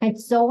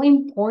It's so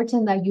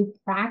important that you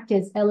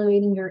practice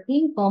elevating your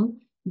income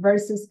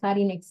versus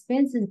cutting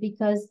expenses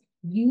because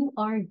you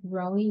are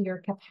growing your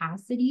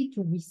capacity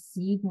to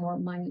receive more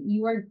money.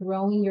 You are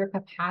growing your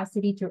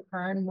capacity to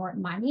earn more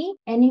money.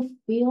 And it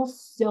feels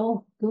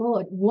so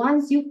good.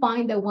 Once you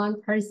find the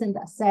one person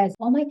that says,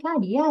 oh my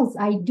God, yes,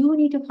 I do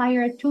need to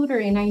hire a tutor.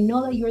 And I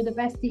know that you're the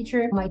best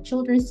teacher in my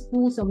children's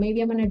school. So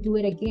maybe I'm going to do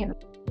it again.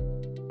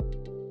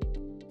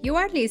 You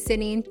are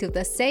listening to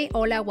the Say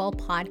Hola Well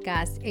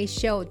podcast, a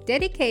show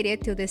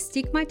dedicated to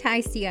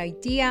destigmatize the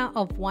idea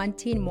of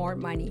wanting more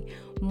money,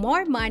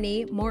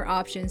 more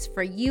options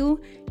for you,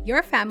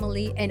 your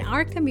family, and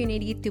our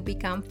community to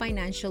become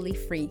financially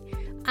free.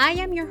 I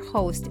am your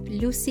host,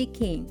 Lucy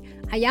King.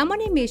 I am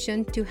on a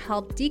mission to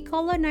help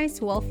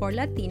decolonize wealth for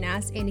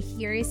Latinas, and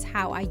here is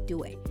how I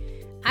do it.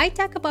 I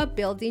talk about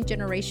building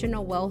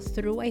generational wealth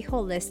through a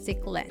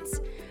holistic lens.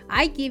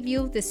 I give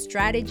you the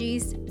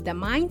strategies, the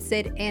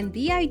mindset, and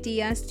the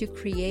ideas to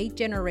create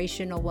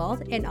generational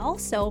wealth and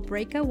also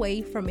break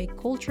away from a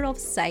culture of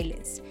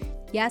silence.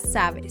 Ya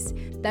sabes,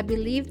 that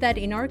belief that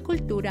in our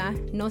cultura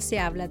no se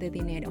habla de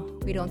dinero.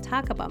 We don't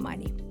talk about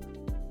money.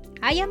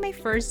 I am a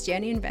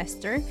first-gen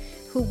investor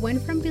who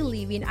went from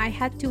believing I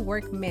had to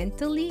work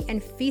mentally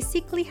and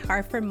physically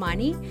hard for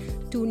money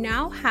to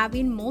now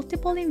having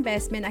multiple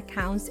investment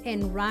accounts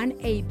and run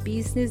a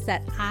business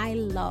that I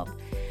love.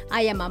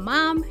 I am a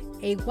mom,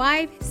 a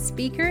wife,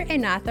 speaker,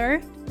 and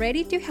author,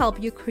 ready to help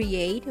you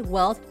create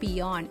wealth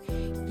beyond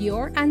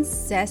your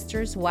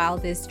ancestors'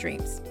 wildest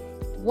dreams.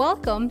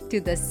 Welcome to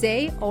the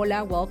Say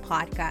Hola Well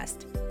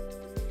podcast.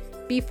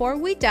 Before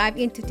we dive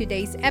into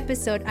today's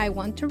episode, I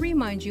want to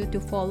remind you to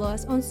follow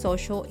us on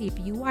social if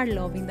you are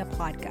loving the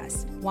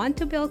podcast, want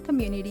to build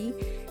community,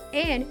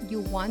 and you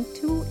want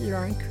to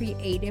learn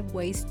creative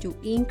ways to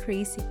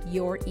increase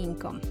your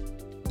income.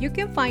 You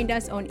can find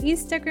us on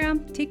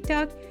Instagram,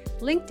 TikTok,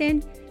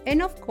 LinkedIn,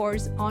 and of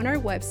course on our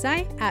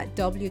website at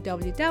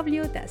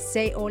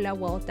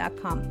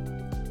www.sayholawell.com.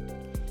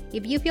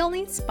 If you feel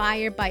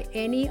inspired by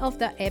any of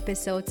the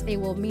episodes, it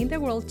will mean the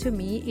world to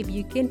me if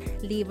you can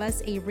leave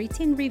us a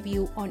written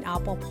review on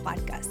Apple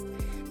Podcasts.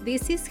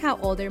 This is how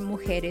other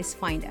mujeres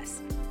find us.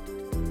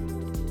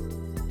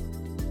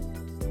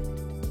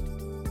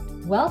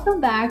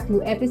 Welcome back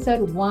to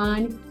episode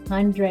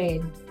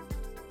 100.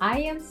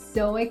 I am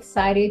so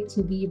excited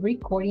to be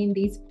recording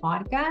this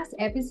podcast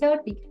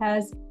episode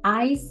because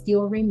I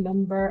still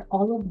remember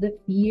all of the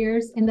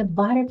fears and the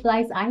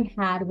butterflies I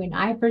had when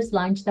I first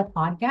launched the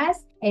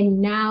podcast. And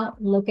now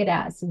look at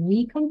us.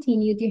 We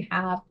continue to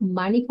have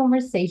money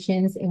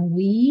conversations and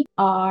we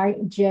are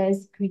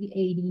just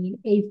creating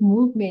a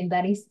movement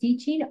that is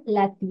teaching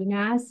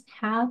Latinas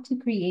how to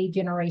create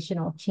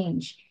generational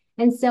change.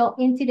 And so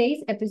in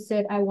today's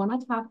episode, I want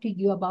to talk to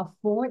you about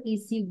 4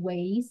 easy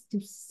ways to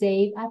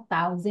save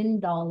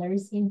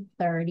 $1,000 in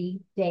 30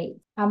 days.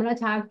 I'm going to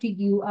talk to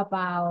you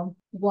about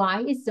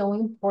why it's so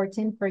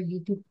important for you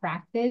to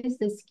practice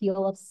the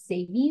skill of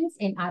savings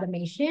and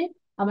automation.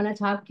 I'm going to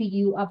talk to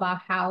you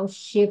about how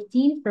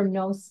shifting from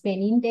no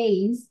spending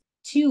days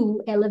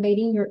to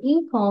elevating your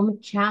income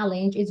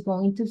challenge is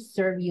going to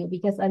serve you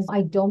because as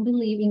I don't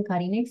believe in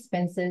cutting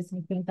expenses. I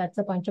think that's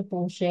a bunch of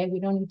bullshit. We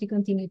don't need to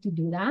continue to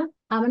do that.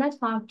 I'm going to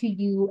talk to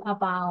you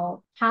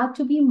about how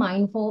to be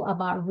mindful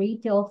about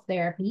retail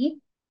therapy.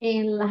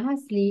 And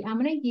lastly,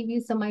 I'm going to give you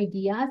some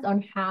ideas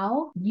on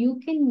how you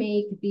can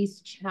make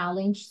this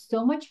challenge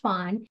so much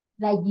fun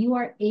that you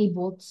are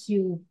able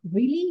to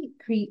really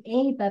create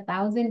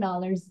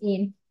 $1,000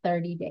 in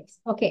 30 days.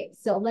 Okay,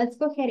 so let's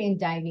go ahead and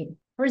dive in.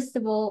 First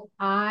of all,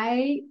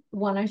 I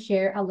want to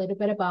share a little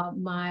bit about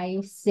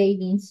my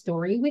saving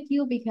story with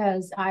you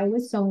because I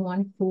was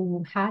someone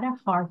who had a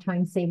hard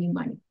time saving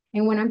money.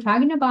 And when I'm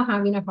talking about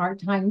having a hard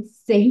time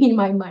saving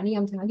my money,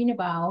 I'm talking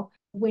about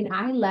when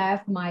I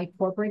left my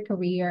corporate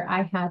career,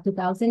 I had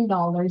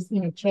 $2,000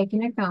 in a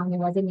checking account. It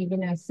wasn't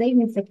even a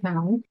savings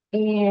account.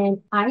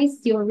 And I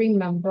still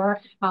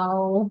remember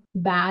how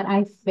bad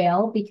I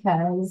felt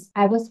because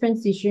I was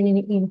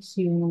transitioning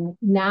into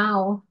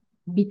now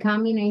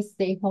becoming a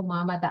stay-at-home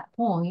mom at that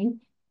point,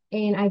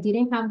 and I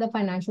didn't have the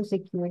financial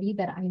security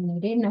that I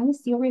needed. And I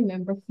still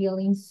remember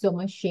feeling so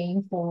much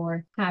shame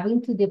for having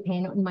to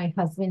depend on my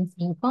husband's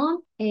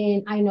income.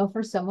 And I know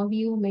for some of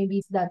you,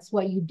 maybe that's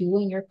what you do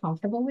and you're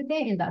comfortable with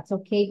it, and that's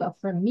okay. But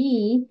for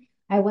me,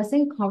 I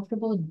wasn't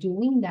comfortable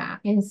doing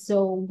that. And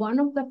so one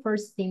of the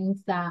first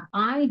things that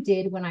I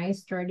did when I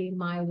started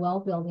my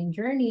wealth building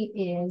journey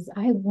is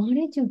I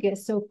wanted to get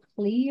so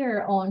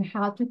clear on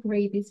how to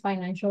create this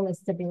financial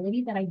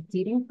stability that I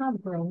didn't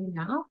have growing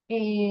up.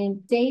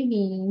 And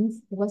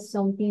savings was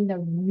something that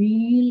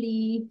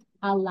really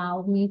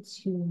allowed me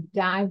to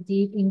dive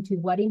deep into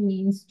what it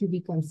means to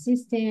be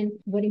consistent,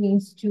 what it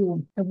means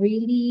to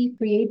really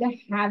create the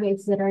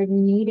habits that are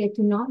needed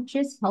to not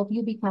just help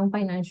you become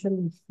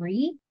financially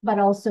free, but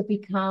also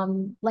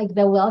become like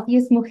the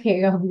wealthiest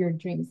mujer of your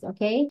dreams.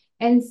 Okay.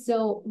 And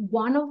so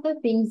one of the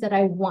things that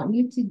I want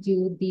you to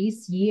do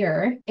this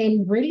year,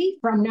 and really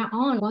from now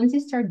on, once you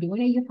start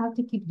doing it, you have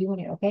to keep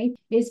doing it, okay?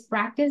 Is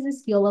practice the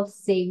skill of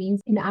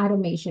savings and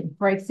automation.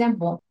 For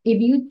example,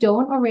 if you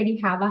don't already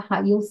have a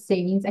high yield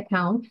savings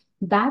account,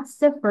 that's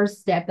the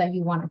first step that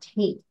you want to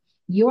take.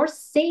 Your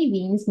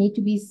savings need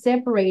to be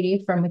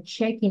separated from a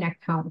checking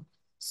account.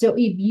 So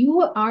if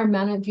you are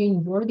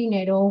managing your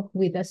dinero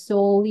with a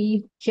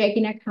solely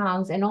checking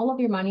accounts and all of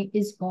your money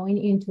is going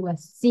into a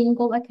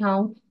single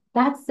account,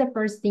 that's the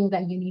first thing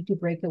that you need to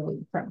break away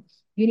from.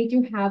 You need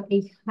to have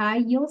a high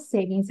yield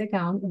savings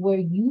account where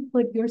you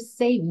put your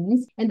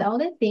savings. And the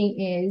other thing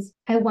is,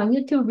 I want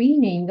you to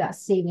rename that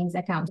savings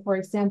account. For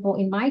example,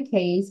 in my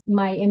case,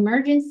 my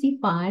emergency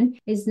fund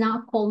is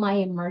not called my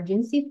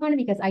emergency fund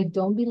because I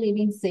don't believe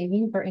in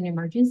saving for an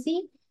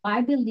emergency.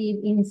 I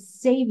believe in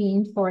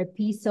saving for a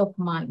peace of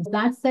mind.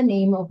 That's the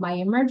name of my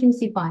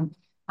emergency fund.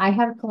 I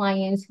have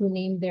clients who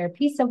name their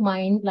peace of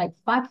mind like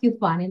fuck you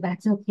fund, and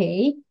that's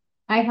okay.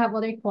 I have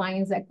other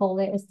clients that call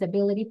it a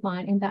stability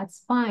fund, and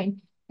that's fine.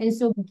 And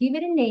so give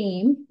it a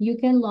name. You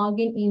can log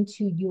in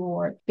into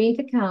your bank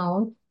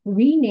account,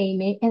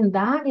 rename it, and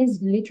that is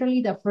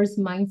literally the first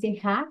mindset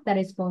hack that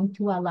is going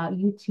to allow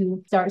you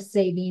to start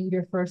saving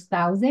your first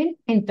 1,000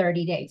 in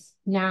 30 days.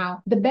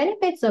 Now, the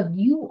benefits of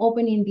you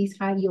opening these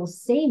high yield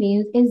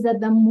savings is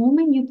that the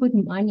moment you put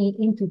money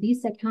into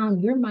this account,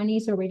 your money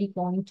is already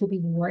going to be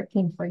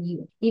working for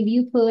you. If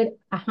you put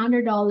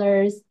 $100,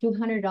 $200,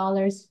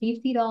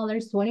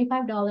 $50,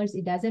 $25,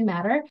 it doesn't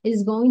matter,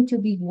 it's going to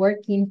be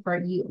working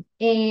for you.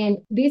 And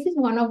this is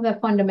one of the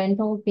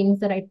fundamental things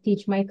that I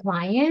teach my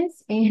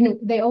clients. And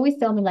they always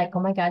tell me like, oh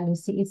my God,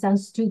 Lucy, it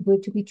sounds too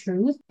good to be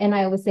true. And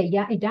I always say,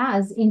 yeah, it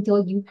does,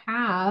 until you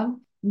have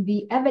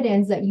the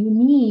evidence that you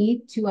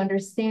need to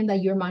understand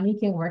that your money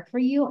can work for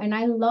you. And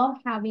I love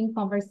having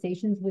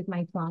conversations with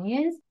my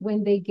clients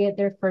when they get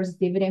their first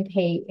dividend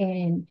pay,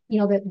 and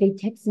that they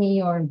text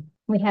me, or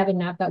we have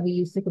an app that we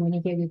use to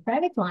communicate with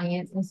private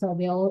clients. And so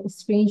they'll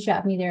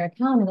screenshot me their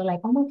account and they're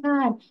like, oh my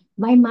God,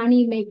 my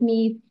money make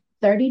me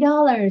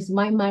 $30.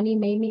 My money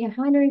made me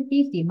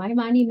 150. My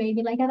money made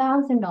me like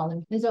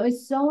 $1,000. And so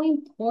it's so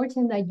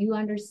important that you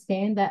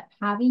understand that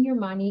having your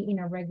money in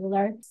a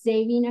regular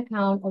saving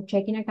account or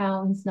checking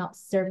account is not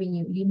serving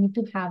you. You need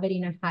to have it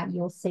in a high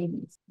yield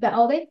savings. The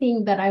other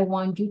thing that I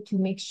want you to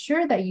make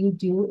sure that you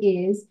do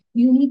is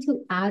you need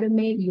to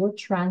automate your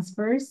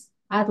transfers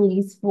at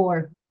least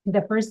for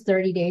the first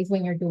 30 days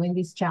when you're doing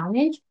this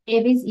challenge.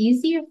 If it's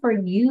easier for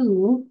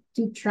you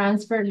to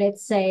transfer,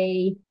 let's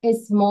say, a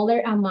smaller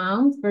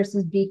amount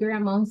versus bigger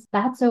amounts,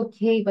 that's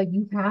okay, but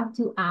you have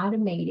to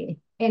automate it.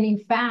 And in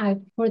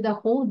fact, for the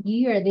whole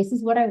year, this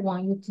is what I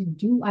want you to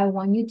do. I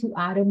want you to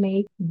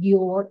automate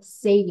your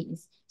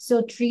savings.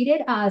 So treat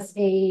it as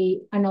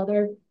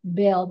another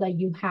bill that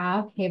you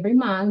have every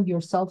month,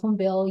 your cell phone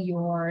bill,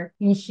 your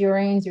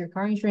insurance, your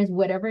car insurance,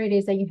 whatever it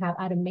is that you have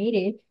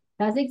automated.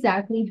 That's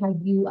exactly how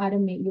you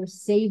automate your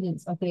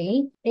savings,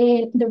 okay?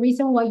 And the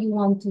reason why you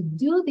want to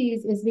do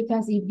this is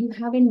because if you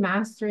haven't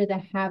mastered the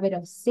habit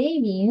of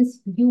savings,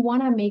 you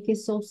want to make it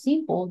so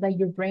simple that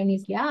your brain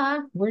is, yeah,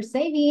 we're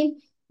saving.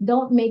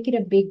 Don't make it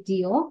a big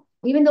deal,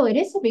 even though it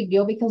is a big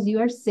deal because you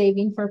are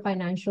saving for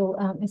financial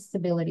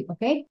stability,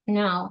 okay?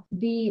 Now,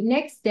 the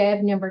next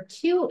step, number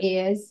 2,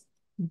 is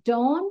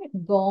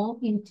don't go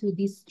into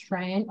this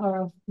trend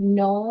of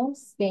no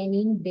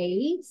spending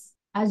days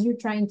as you're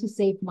trying to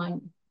save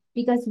money.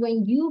 Because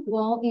when you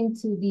go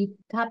into the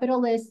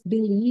capitalist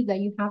belief that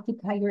you have to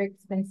cut your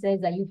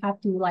expenses, that you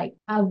have to like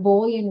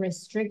avoid and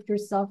restrict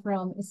yourself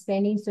from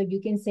spending so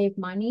you can save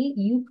money,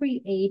 you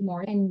create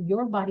more and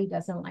your body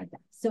doesn't like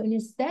that. So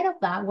instead of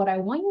that, what I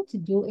want you to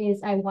do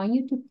is I want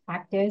you to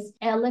practice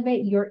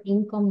elevate your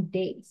income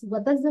days.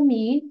 What does it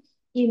mean?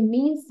 It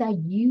means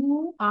that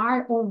you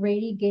are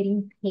already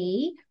getting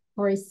paid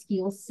for a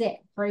skill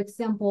set. For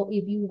example,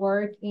 if you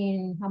work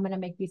in, I'm going to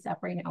make this up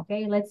right now,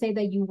 okay? Let's say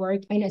that you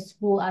work in a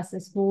school as a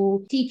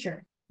school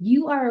teacher.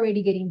 You are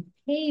already getting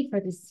paid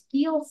for the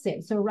skill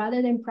set. So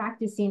rather than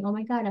practicing, oh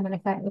my God, I'm going to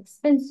cut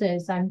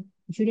expenses, I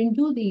shouldn't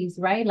do these,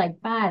 right? Like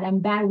I'm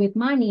bad with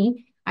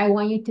money. I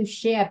want you to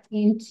shift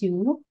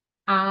into,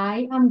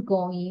 I am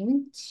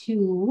going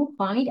to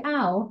find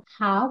out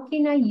how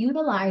can I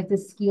utilize the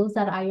skills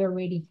that I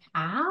already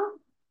have,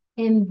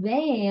 and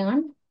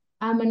then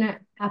I'm going to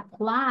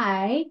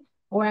apply,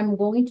 or I'm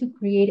going to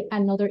create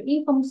another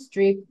income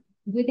stream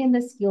within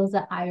the skills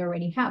that I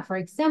already have. For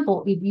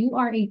example, if you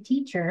are a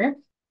teacher,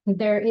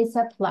 there is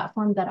a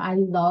platform that I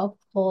love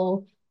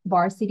called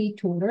Varsity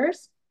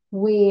Tutors,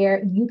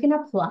 where you can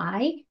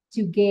apply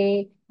to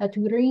get a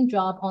tutoring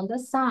job on the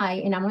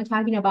side. And I'm not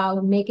talking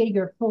about make it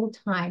your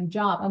full-time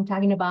job. I'm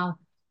talking about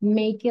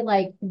make it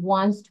like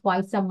once,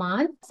 twice a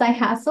month side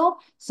hustle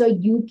so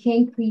you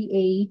can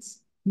create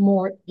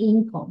more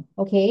income,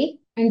 okay?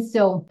 And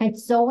so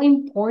it's so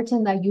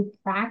important that you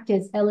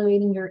practice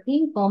elevating your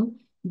income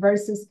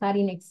versus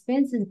cutting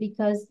expenses,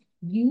 because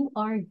you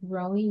are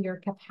growing your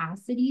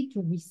capacity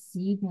to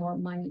receive more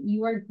money.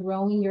 You are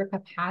growing your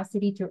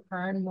capacity to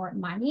earn more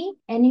money.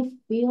 And it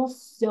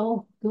feels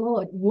so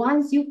good.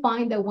 Once you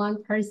find the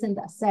one person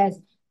that says,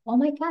 oh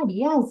my God,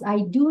 yes, I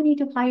do need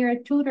to hire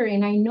a tutor.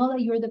 And I know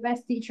that you're the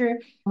best teacher in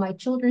my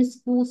children's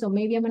school. So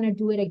maybe I'm going to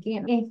do it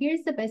again. And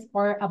here's the best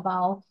part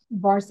about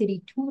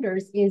varsity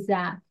tutors is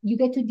that you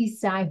get to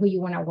decide who you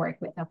want to work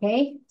with.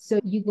 Okay. So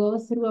you go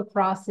through a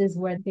process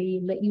where they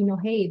let you know,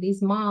 hey,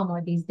 this mom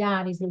or this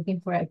dad is looking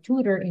for a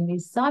tutor in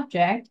this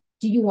subject.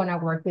 Do you want to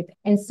work with them?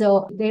 And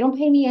so they don't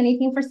pay me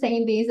anything for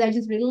saying this. I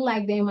just really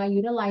like them. I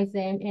utilize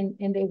them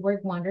and they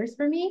work wonders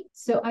for me.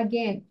 So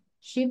again,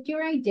 shift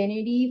your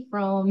identity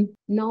from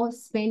no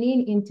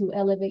spending into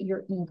elevate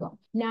your income.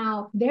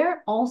 Now, there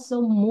are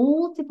also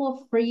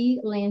multiple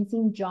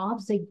freelancing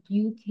jobs that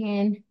you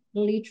can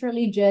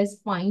literally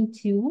just find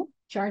too.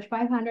 Charge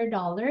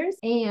 $500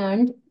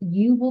 and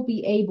you will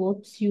be able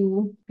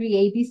to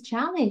create this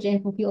challenge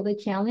and fulfill the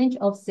challenge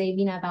of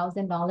saving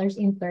 $1,000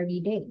 in 30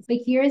 days. But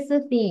here's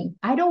the thing.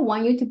 I don't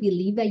want you to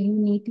believe that you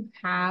need to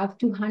have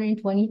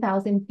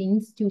 220,000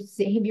 things to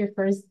save your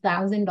first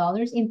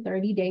 $1,000 in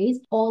 30 days.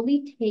 All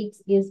it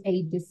takes is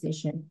a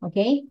decision.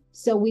 Okay.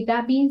 So with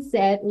that being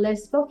said,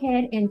 let's go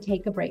ahead and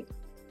take a break.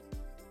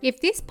 If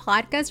this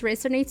podcast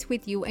resonates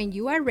with you and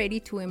you are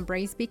ready to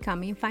embrace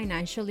becoming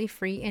financially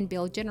free and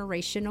build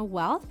generational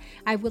wealth,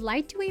 I would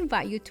like to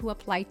invite you to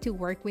apply to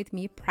work with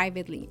me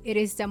privately. It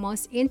is the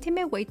most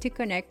intimate way to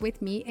connect with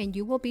me, and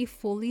you will be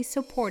fully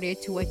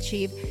supported to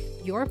achieve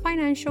your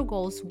financial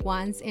goals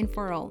once and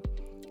for all.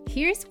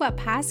 Here's what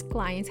past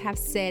clients have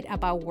said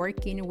about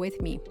working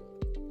with me.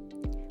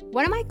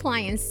 One of my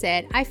clients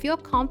said, I feel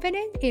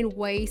confident in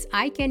ways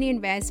I can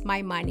invest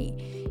my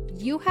money.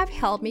 You have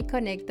helped me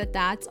connect the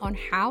dots on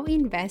how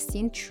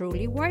investing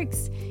truly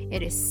works.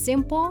 It is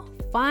simple,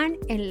 fun,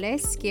 and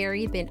less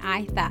scary than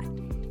I thought.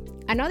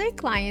 Another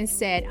client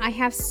said, I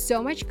have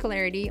so much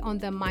clarity on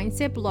the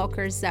mindset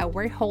blockers that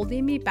were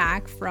holding me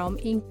back from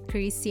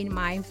increasing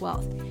my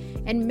wealth.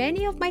 And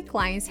many of my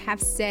clients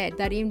have said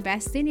that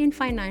investing in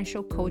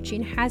financial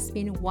coaching has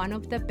been one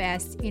of the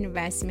best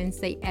investments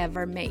they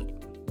ever made.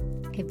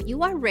 If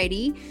you are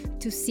ready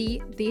to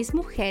see these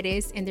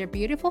mujeres and their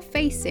beautiful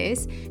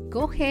faces,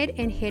 go ahead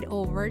and head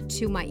over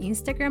to my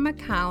Instagram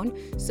account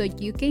so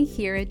you can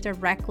hear it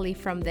directly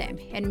from them.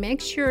 And make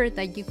sure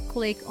that you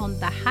click on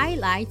the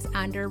highlights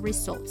under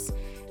results.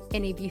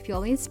 And if you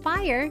feel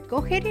inspired, go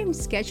ahead and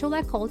schedule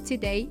a call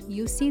today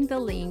using the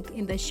link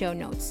in the show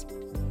notes.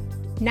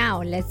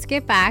 Now, let's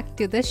get back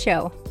to the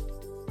show.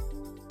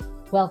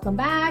 Welcome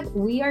back.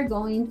 We are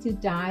going to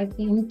dive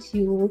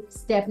into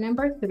step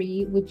number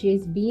 3, which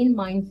is being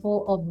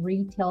mindful of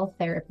retail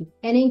therapy.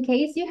 And in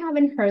case you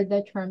haven't heard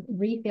the term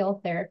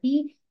retail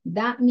therapy,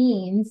 that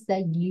means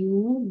that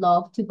you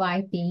love to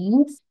buy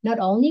things, not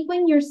only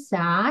when you're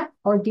sad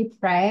or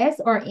depressed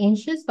or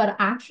anxious, but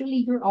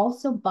actually you're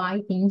also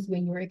buy things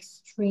when you're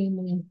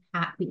extremely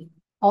happy.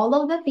 All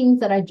of the things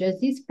that I just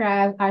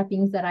described are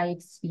things that I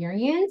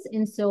experience.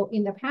 And so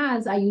in the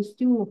past, I used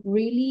to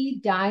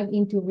really dive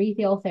into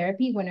retail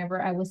therapy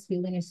whenever I was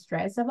feeling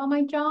stressed about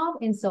my job.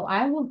 And so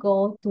I would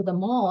go to the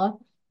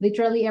mall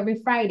literally every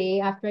Friday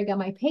after I got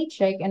my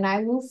paycheck, and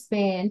I will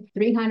spend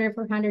 $300,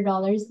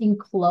 $400 in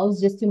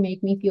clothes just to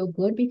make me feel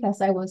good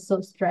because I was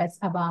so stressed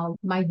about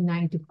my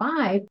 9 to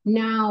 5.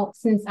 Now,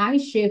 since I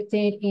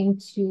shifted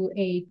into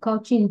a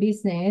coaching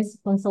business,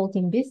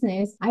 consulting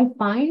business, I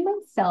find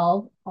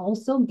myself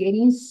also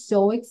getting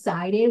so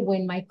excited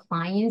when my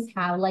clients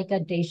have like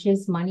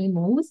audacious money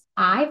moves.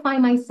 I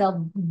find myself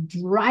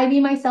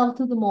driving myself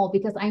to the mall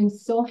because I'm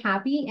so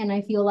happy and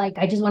I feel like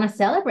I just want to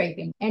celebrate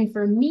them. And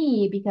for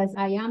me, because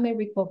I am a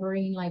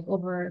recovering like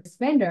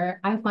overspender,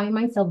 I find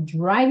myself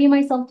driving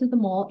myself to the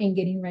mall and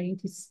getting ready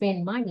to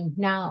spend money.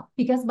 Now,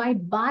 because my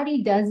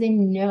body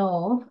doesn't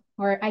know,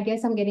 or I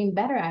guess I'm getting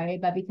better at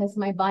it, but because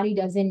my body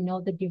doesn't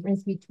know the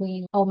difference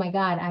between, oh my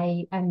God,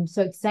 I'm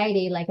so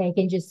excited, like I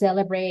can just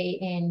celebrate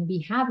and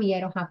be happy, I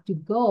don't have to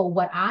go.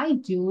 What I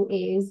do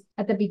is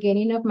at the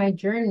beginning of my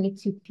journey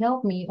to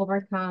help me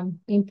overcome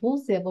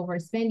impulsive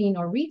overspending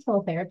or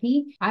retail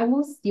therapy, I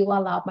will still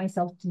allow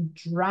myself to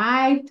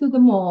drive to the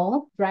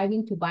mall,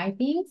 driving to buy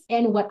things.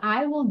 And what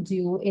I will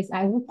do is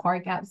I will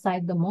park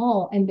outside the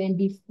mall. And then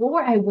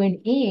before I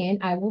went in,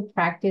 I will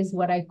practice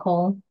what I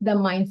call the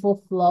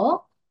mindful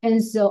flow.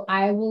 And so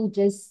I will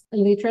just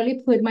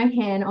literally put my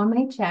hand on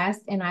my chest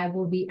and I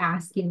will be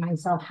asking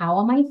myself, how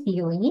am I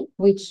feeling?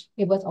 Which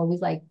it was always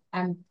like,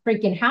 I'm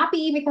freaking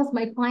happy because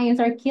my clients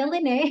are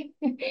killing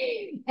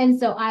it. And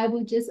so I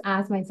would just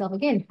ask myself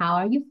again, how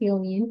are you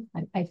feeling?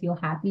 I feel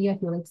happy. I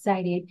feel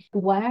excited.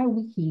 Why are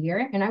we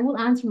here? And I will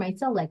answer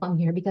myself like, I'm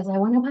here because I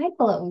want to buy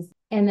clothes.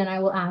 And then I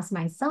will ask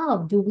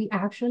myself, do we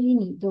actually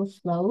need those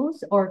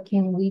clothes, or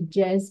can we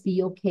just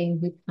be okay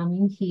with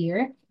coming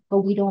here,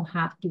 but we don't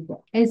have to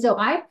go? And so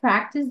I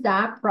practiced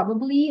that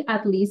probably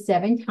at least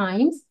 7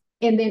 times.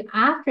 And then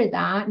after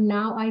that,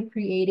 now I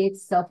created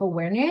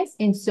self-awareness.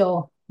 And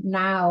so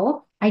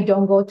Now I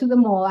don't go to the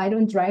mall. I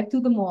don't drive to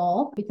the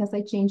mall because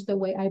I changed the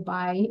way I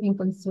buy and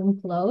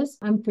consume clothes.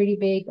 I'm pretty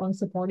big on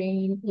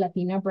supporting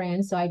Latina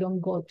brands, so I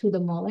don't go to the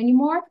mall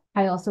anymore.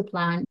 I also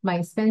plan my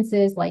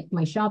expenses, like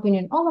my shopping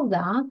and all of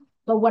that.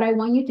 But what I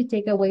want you to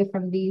take away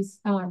from these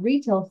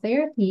retail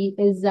therapy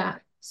is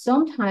that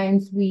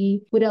sometimes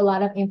we put a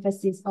lot of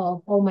emphasis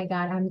of, oh my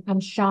God, I'm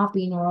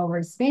shopping or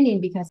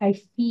overspending because I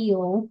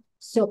feel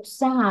so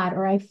sad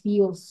or I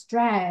feel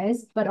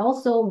stressed, but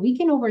also we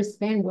can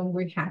overspend when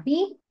we're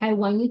happy. I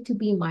want you to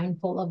be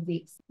mindful of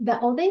this. The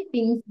other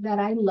things that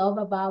I love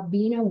about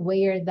being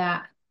aware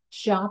that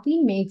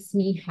shopping makes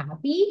me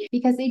happy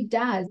because it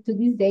does. To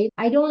this day,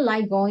 I don't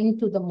like going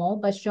to the mall,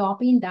 but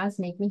shopping does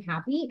make me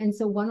happy. And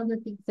so one of the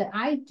things that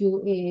I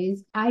do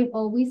is I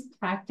always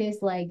practice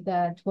like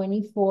the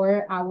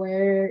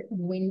 24-hour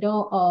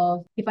window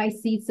of if I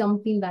see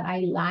something that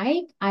I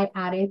like, I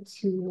add it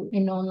to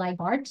an online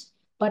cart,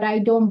 but I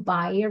don't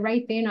buy it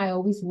right then. I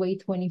always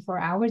wait 24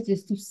 hours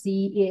just to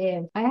see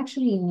if I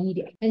actually need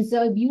it. And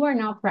so if you are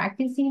not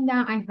practicing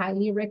that, I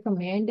highly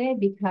recommend it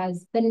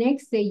because the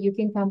next day you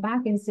can come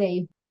back and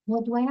say,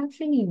 well, do I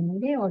actually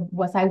need it? Or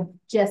was I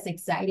just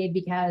excited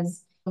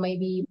because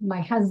maybe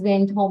my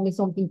husband told me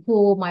something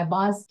cool, my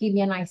boss gave me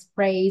a nice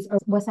praise, or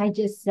was I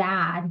just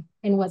sad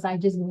and was I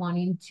just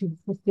wanting to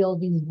fulfill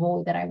this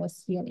void that I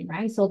was feeling,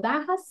 right? So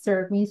that has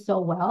served me so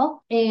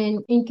well.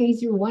 And in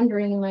case you're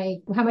wondering, like,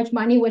 how much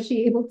money was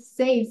she able to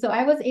save? So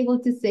I was able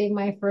to save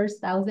my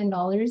first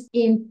 $1,000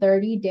 in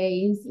 30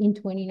 days in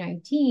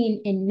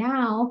 2019. And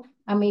now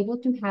I'm able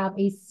to have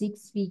a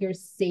six-figure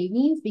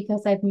savings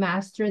because I've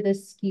mastered the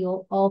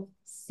skill of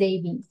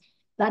savings.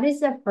 That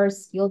is the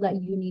first skill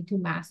that you need to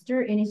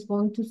master, and it's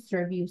going to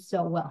serve you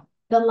so well.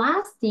 The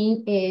last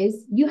thing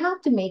is you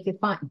have to make it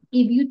fun.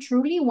 If you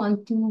truly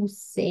want to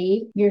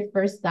save your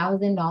first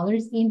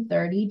 $1,000 in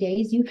 30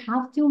 days, you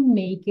have to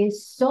make it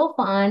so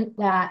fun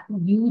that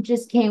you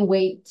just can't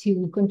wait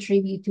to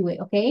contribute to it.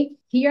 Okay.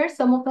 Here are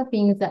some of the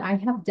things that I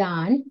have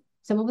done,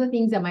 some of the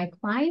things that my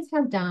clients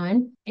have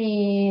done,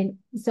 and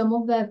some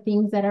of the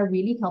things that are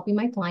really helping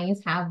my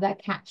clients have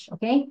that cash.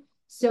 Okay.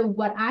 So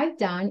what I've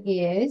done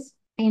is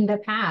in the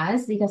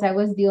past, because I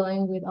was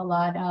dealing with a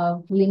lot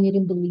of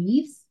limiting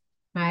beliefs,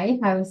 right?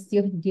 I was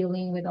still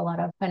dealing with a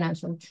lot of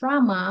financial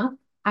trauma.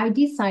 I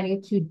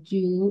decided to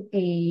do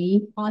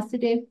a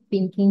positive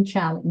thinking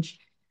challenge.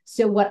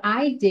 So what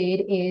I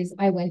did is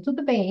I went to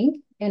the bank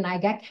and I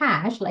got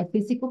cash, like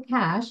physical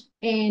cash,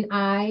 and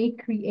I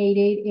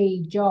created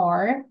a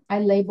jar. I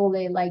labeled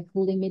it like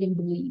limiting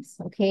beliefs,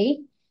 okay?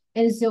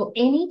 And so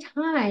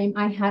anytime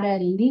I had a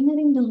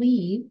limiting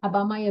belief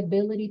about my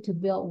ability to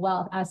build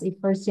wealth as a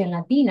first-gen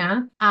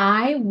Latina,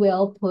 I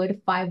will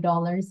put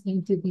 $5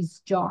 into this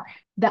jar.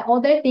 The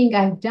other thing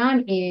I've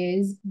done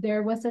is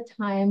there was a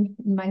time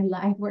in my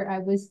life where I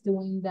was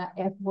doing the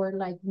F word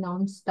like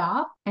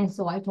nonstop. And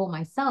so I told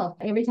myself,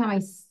 every time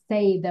I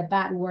say the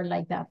bad word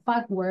like that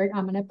fuck word,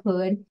 I'm going to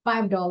put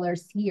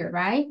 $5 here,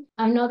 right?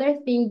 Another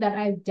thing that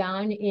I've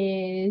done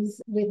is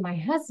with my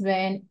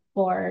husband,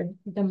 for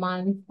the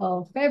month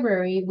of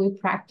February, we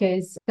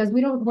practice because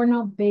we're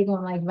not big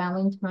on like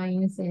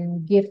Valentine's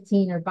and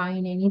gifting or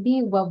buying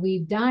anything. What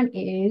we've done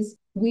is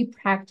we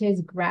practice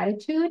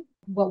gratitude.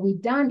 What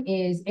we've done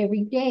is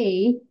every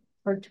day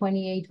for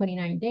 28,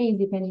 29 days,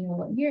 depending on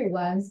what year it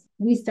was,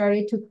 we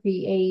started to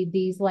create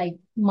these like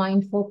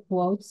mindful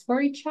quotes for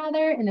each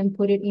other and then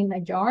put it in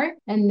a jar.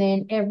 And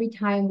then every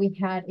time we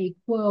had a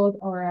quote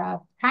or a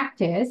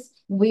practice,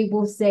 we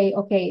will say,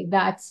 okay,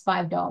 that's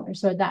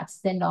 $5 or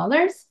that's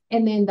 $10.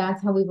 And then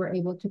that's how we were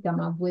able to come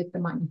up with the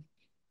money.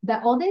 The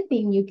other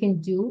thing you can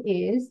do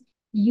is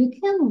you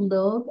can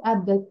look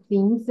at the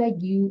things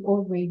that you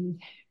already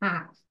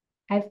have.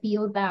 I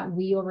feel that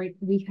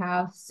we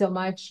have so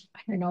much, I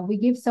don't know, we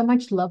give so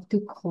much love to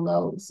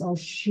clothes or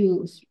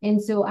shoes.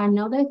 And so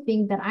another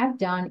thing that I've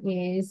done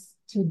is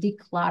to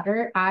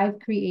declutter. I've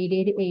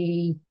created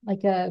a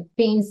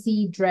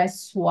fancy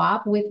dress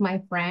swap with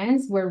my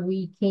friends where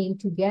we came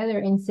together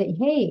and say,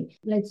 hey,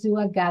 let's do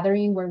a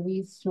gathering where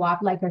we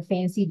swap like our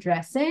fancy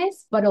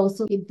dresses, but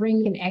also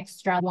bring an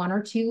extra one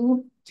or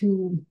two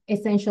to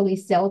essentially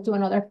sell to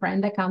another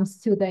friend that comes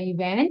to the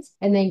event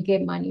and then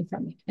get money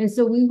from it. And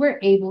so we were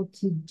able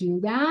to do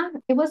that.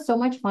 It was so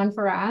much fun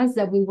for us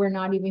that we were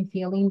not even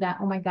feeling that,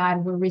 oh my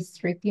God, we're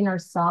restricting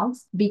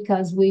ourselves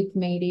because we've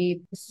made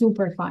it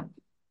super fun.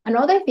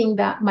 Another thing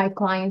that my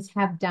clients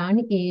have done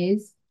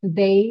is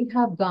they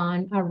have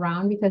gone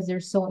around because they're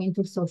so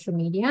into social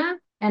media.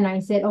 And I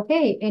said,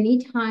 okay,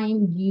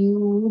 anytime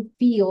you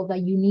feel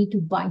that you need to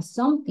buy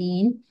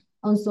something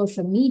on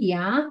social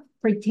media,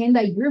 pretend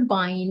that you're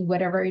buying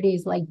whatever it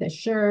is, like the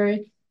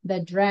shirt,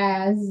 the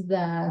dress,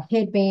 the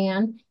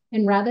headband.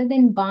 And rather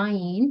than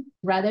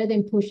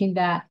pushing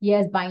that,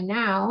 yes, buy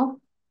now,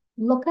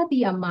 look at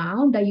the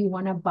amount that you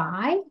want to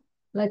buy.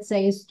 Let's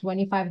say it's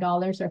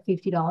 $25 or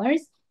 $50,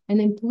 and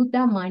then put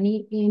that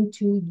money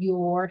into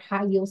your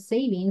high yield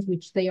savings,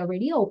 which they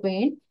already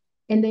open.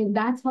 And then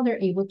that's how they're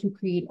able to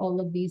create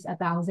all of these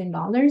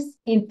 $1,000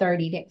 in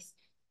 30 days.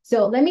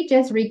 So let me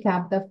just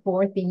recap the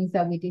 4 things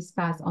that we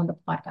discussed on the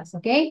podcast,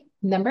 okay?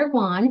 Number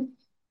 1,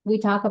 we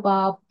talk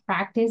about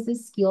practice the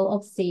skill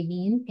of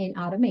saving and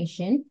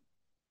automation.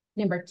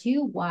 Number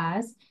 2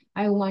 was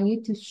I want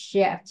you to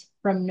shift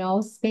from no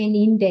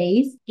spending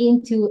days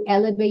into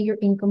elevate your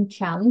income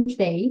challenge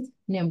days.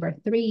 Number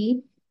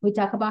 3, we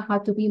talk about how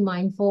to be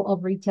mindful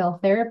of retail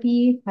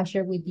therapy. I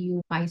share with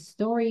you my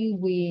story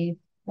with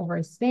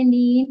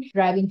overspending,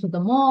 driving to the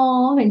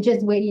mall and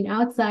just waiting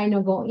outside,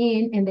 not go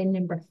in. And then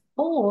number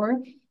 4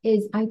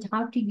 is I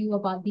talk to you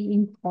about the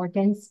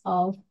importance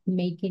of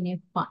making it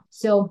fun.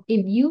 So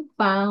if you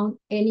found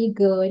any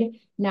good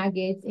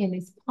nuggets in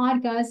this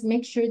podcast,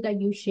 make sure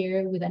that you share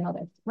it with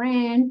another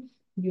friend,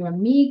 your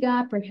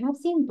amiga,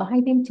 perhaps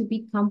invite them to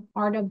become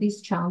part of this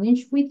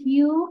challenge with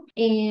you.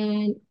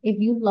 And if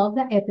you love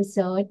the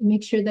episode,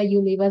 make sure that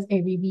you leave us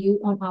a review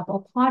on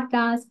Apple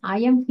Podcasts. I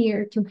am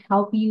here to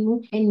help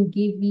you and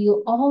give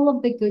you all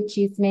of the good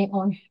chisme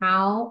on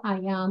how I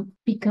am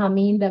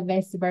becoming the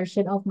best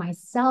version of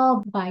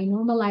myself by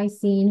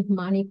normalizing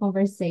money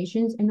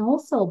conversations and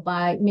also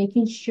by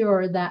making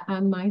sure that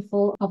I'm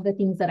mindful of the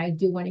things that I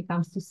do when it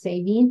comes to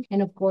saving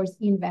and of course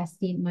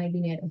investing my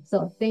dinero.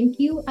 So thank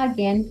you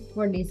again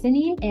for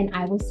listening and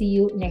I will see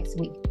you next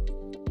week.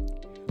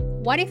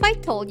 What if I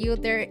told you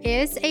there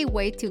is a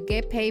way to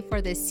get paid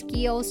for the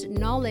skills,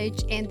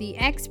 knowledge, and the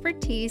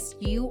expertise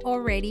you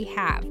already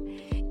have?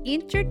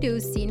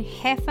 Introducing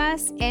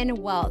Jefas and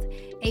Wealth,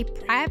 a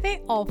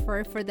private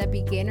offer for the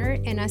beginner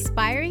and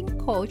aspiring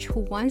coach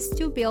who wants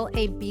to build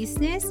a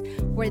business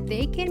where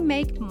they can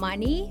make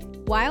money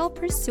while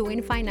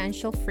pursuing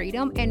financial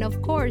freedom and,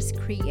 of course,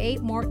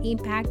 create more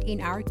impact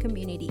in our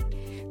community.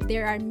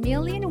 There are a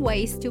million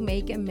ways to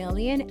make $1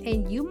 million,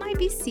 and you might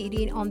be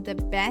sitting on the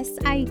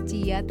best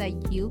idea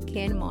that you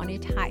can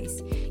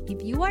monetize.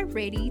 If you are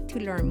ready to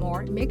learn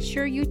more, make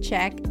sure you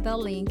check the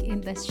link in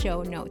the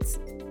show notes.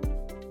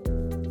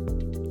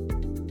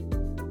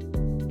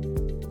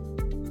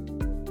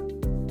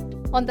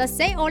 On the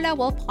Say Hola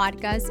Well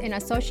podcast and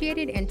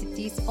associated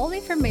entities, all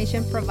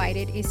information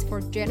provided is for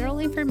general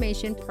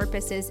information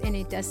purposes and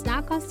it does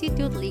not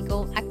constitute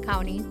legal,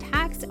 accounting,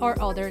 tax,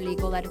 or other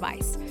legal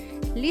advice.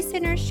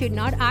 Listeners should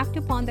not act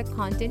upon the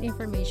content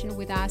information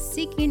without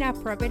seeking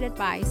appropriate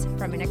advice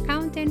from an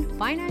accountant,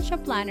 financial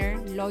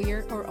planner,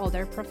 lawyer, or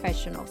other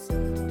professionals.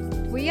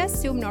 We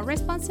assume no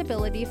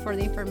responsibility for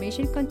the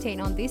information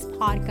contained on this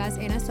podcast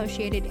and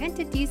associated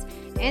entities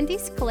and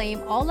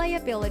disclaim all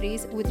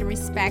liabilities with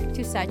respect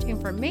to such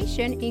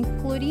information,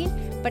 including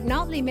but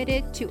not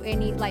limited to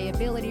any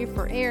liability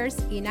for errors,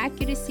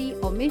 inaccuracy,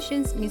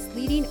 omissions,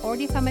 misleading, or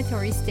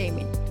defamatory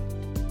statement.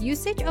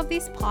 Usage of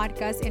this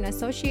podcast and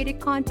associated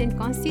content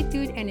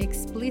constitute an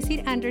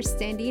explicit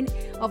understanding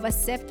of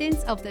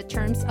acceptance of the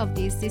terms of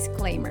this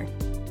disclaimer.